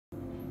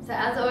So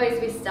as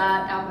always, we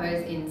start our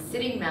pose in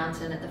sitting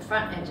mountain at the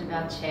front edge of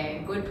our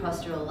chair, good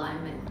postural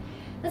alignment.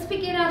 Let's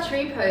begin our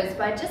tree pose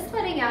by just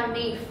letting our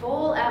knee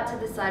fall out to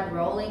the side,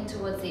 rolling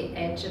towards the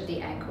edge of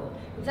the ankle.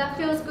 If that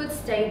feels good,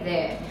 stay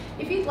there.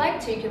 If you'd like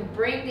to, you can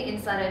bring the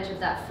inside edge of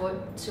that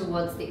foot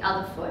towards the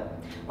other foot,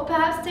 or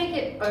perhaps take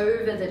it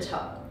over the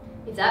top.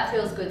 If that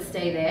feels good,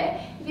 stay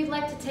there. If you'd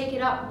like to take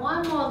it up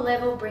one more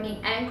level,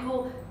 bringing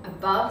ankle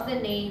above the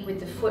knee with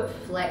the foot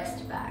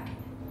flexed back.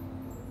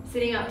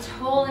 Sitting up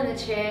tall in the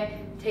chair,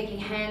 taking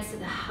hands to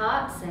the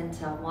heart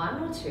center,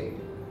 1 or 2.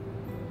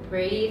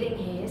 Breathing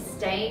here,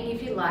 staying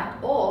if you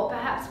like, or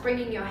perhaps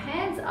bringing your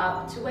hands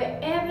up to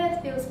wherever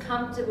feels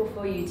comfortable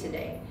for you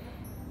today.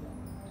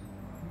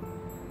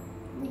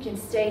 You can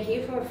stay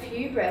here for a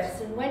few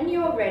breaths, and when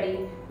you're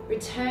ready,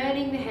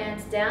 returning the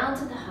hands down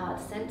to the heart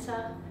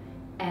center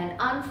and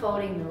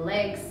unfolding the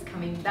legs,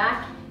 coming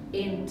back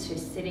into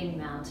sitting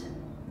mountain.